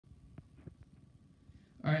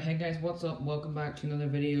Alright, hey guys, what's up? Welcome back to another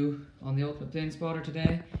video on the Ultimate Plane Spotter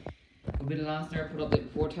today. Will be the last airport update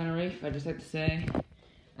before Tenerife. I'd just like to say,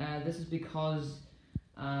 this is because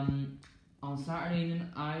on Saturday evening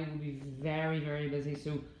I will be very busy.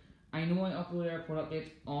 So I know I upload airport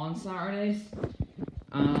updates on Saturdays,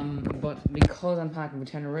 but because I'm packing for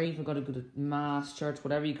Tenerife, I've got to go to mass, church,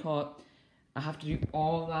 whatever you call it. I have to do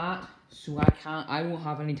all of that, so I won't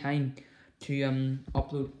have any time to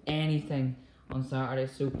upload anything on Saturday,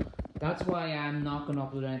 so that's why I'm not going to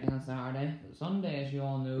upload anything on Saturday. Sunday, as you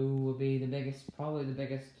all know, will be probably the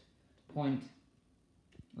biggest point,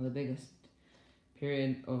 or the biggest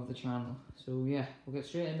period of the channel. So yeah, we'll get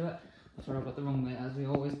straight into it. I'll start off at the runway, as we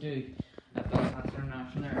always do at Belfast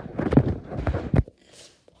International Airport.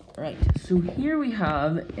 Right, so here we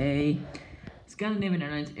have a Scandinavian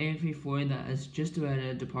Airlines A340 that is just about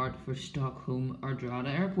to depart for Stockholm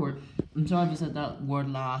Arlanda Airport. I'm sorry if I said that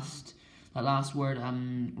last word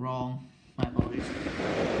wrong. My apologies.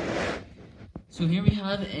 So here we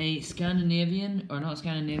have a Scandinavian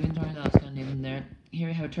there. Here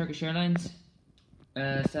we have Turkish Airlines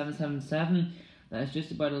 777 that is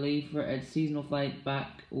just about to leave for its seasonal flight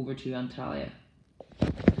back over to Antalya.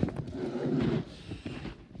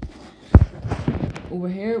 Over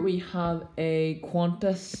here we have a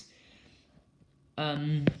Qantas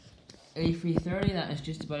A330 that is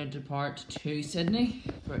just about to depart to Sydney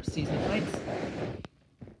for its seasonal flights.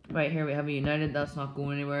 Right here we have a United that's not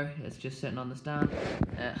going anywhere, it's just sitting on the stand.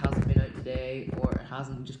 It hasn't been out today, or it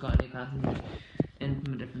hasn't just got any passengers in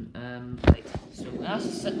from a different flight. So that's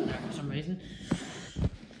just sitting there for some reason.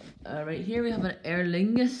 Right here we have an Aer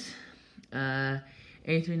Lingus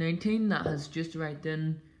A319 that has just arrived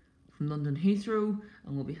in from London Heathrow,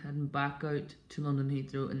 and we'll be heading back out to London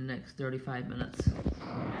Heathrow in the next 35 minutes.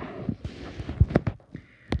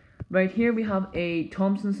 Right here we have a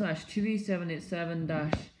Thomson /TUI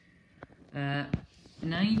 787-9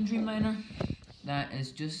 Dreamliner that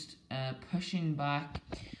is just pushing back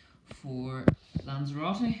for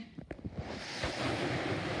Lanzarote.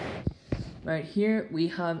 Right here we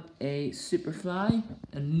have a Superfly,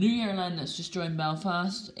 a new airline that's just joined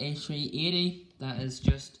Belfast, A380, that is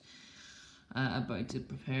just about to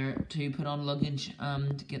prepare to put on luggage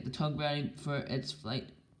to get the tug ready for its flight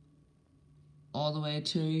all the way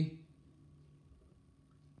to...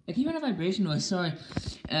 I keep hearing a vibration noise, sorry.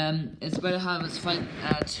 It's about to have its flight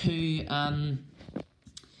to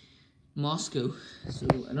Moscow. So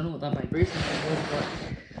I don't know what that vibration was, but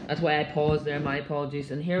that's why I paused there, my apologies.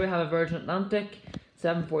 And here we have a Virgin Atlantic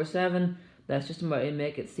 747 that's just about to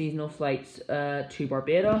make its seasonal flights to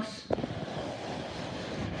Barbados.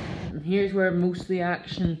 And here's where most of the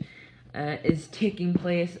action is taking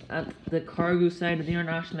place at the cargo side of the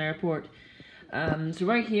international airport. So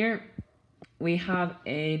right here we have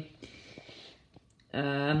a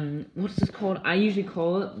what's this called? I usually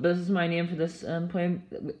call it, but this is my name for this plane.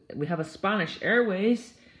 We have a Spanish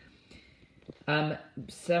Airways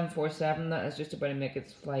 747 that is just about to make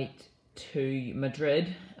its flight to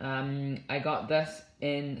Madrid. I got this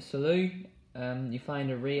in Salou. You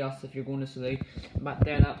find a Rios if you're going to Salou. Back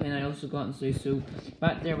there, that plane I also got in Salou. So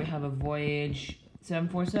back there we have a Voyage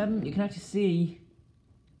 747. You can actually see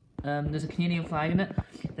there's a Canadian flag in it.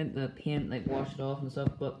 I think the paint washed it off and stuff,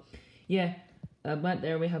 but yeah, back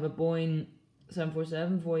there we have a Boeing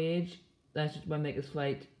 747 Voyage that's just about to make its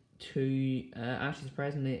flight to actually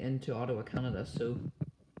surprisingly into Ottawa, Canada. So,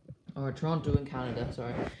 or Toronto in Canada,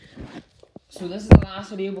 sorry. So this is the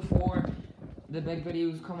last video before the big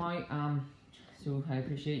videos come out. So I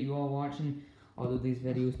appreciate you all watching, although these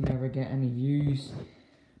videos never get any views.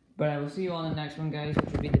 But I will see you on the next one, guys,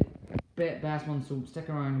 which will be the best one, so stick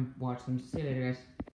around and watch them. See you later, guys.